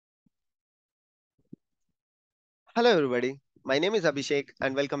Hello everybody, my name is Abhishek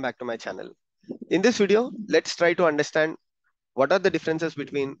and welcome back to my channel. In this video, let's try to understand what are the differences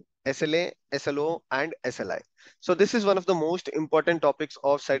between SLA, SLO and SLI. So this is one of the most important topics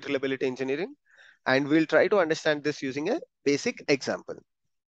of site reliability engineering and we'll try to understand this using a basic example.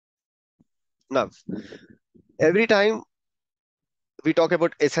 Now, every time we talk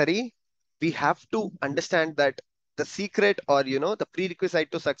about SRE, we have to understand that the secret or the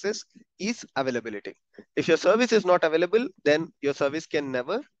prerequisite to success is availability. If your service is not available, then your service can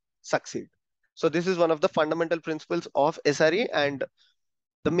never succeed. So this is one of the fundamental principles of SRE and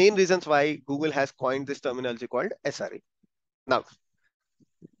the main reasons why Google has coined this terminology called SRE. Now,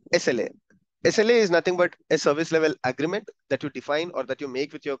 SLA. SLA is nothing but a service level agreement that you define or that you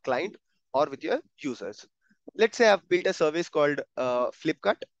make with your client or with your users. Let's say I've built a service called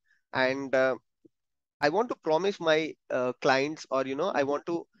Flipkart and I want to promise my clients or I want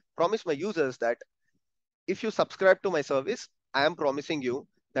to promise my users that if you subscribe to my service, I am promising you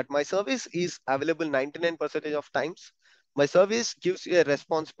that my service is available 99% of times. My service gives you a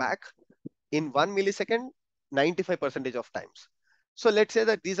response back in 1 millisecond 95% of times. So let's say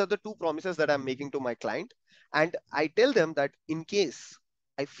that these are the two promises that I'm making to my client, and I tell them that in case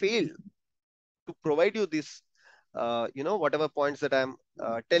I fail to provide you this whatever points that I'm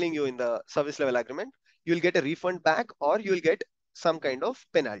telling you in the service level agreement, you'll get a refund back or you'll get some kind of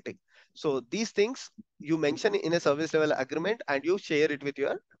penalty. So these things you mention in a service level agreement and you share it with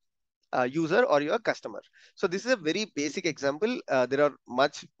your user or your customer. So this is a very basic example. There are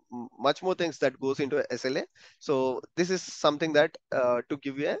much more things that goes into SLA. So this is something that to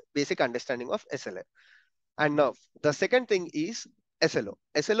give you a basic understanding of SLA. And now the second thing is SLO.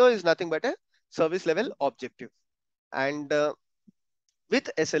 SLO is nothing but a service level objective. And with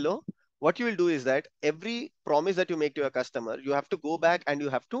SLO, what you will do is that every promise that you make to your customer, you have to go back and you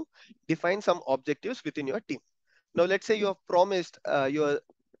have to define some objectives within your team. Now, let's say you have promised your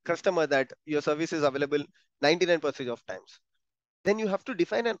customer that your service is available 99% of times. Then you have to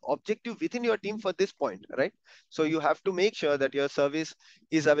define an objective within your team for this point, right? So you have to make sure that your service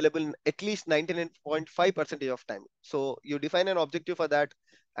is available at least 99.5% of time. So you define an objective for that.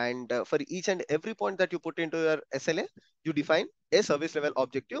 And for each and every point that you put into your SLA, you define a service level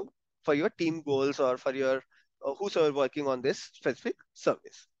objective for your team goals or for your whosoever working on this specific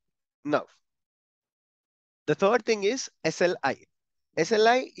service. Now, the third thing is SLI.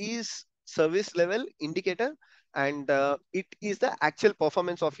 SLI is service level indicator, and it is the actual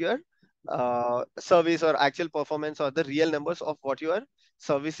performance of your service or actual performance or the real numbers of what your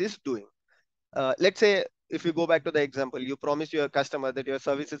service is doing. Let's say if you go back to the example, you promise your customer that your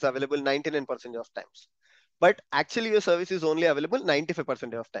service is available 99% of times, but actually your service is only available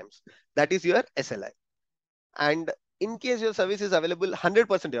 95% of times. That is your SLI. And in case your service is available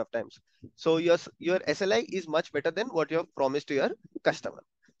 100% of times, so your SLI is much better than what you have promised to your customer.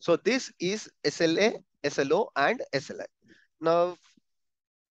 So this is SLA, SLO and SLI. Now,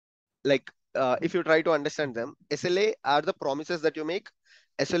 like if you try to understand them, SLA are the promises that you make,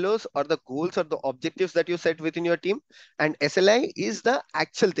 SLOs are the goals or the objectives that you set within your team, and SLI is the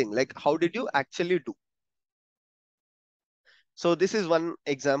actual thing, like how did you actually do. So this is one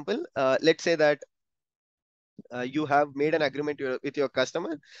example. Let's say that you have made an agreement with your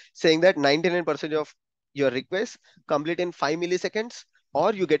customer saying that 99% of your requests complete in 5 milliseconds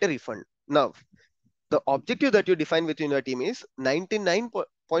or you get a refund. Now, the objective that you define within your team is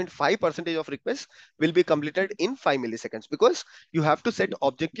 99.5% of requests will be completed in 5 milliseconds, because you have to set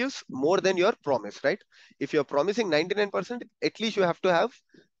objectives more than your promise, right? If you're promising 99%, at least you have to have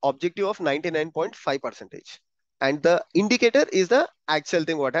objective of 99.5%. And the indicator is the actual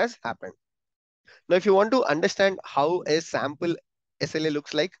thing what has happened. Now, if you want to understand how a sample SLA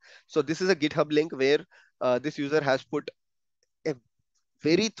looks like, so this is a GitHub link where this user has put a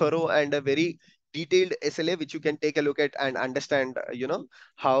very thorough and a very detailed SLA, which you can take a look at and understand,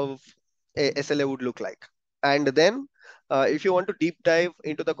 how a SLA would look like. And then if you want to deep dive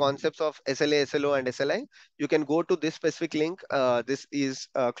into the concepts of SLA, SLO, and SLI, you can go to this specific link. This is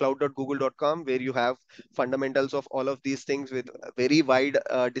cloud.google.com, where you have fundamentals of all of these things with a very wide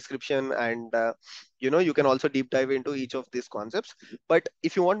description. And, you can also deep dive into each of these concepts. But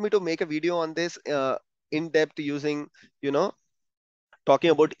if you want me to make a video on this in depth using,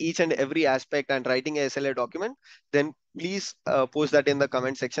 talking about each and every aspect and writing a SLA document, then please post that in the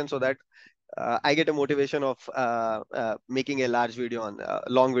comment section so that I get a motivation of making a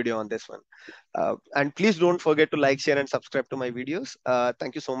long video on this one. And please don't forget to like, share, and subscribe to my videos.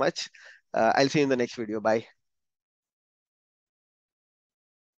 Thank you so much. I'll see you in the next video. Bye.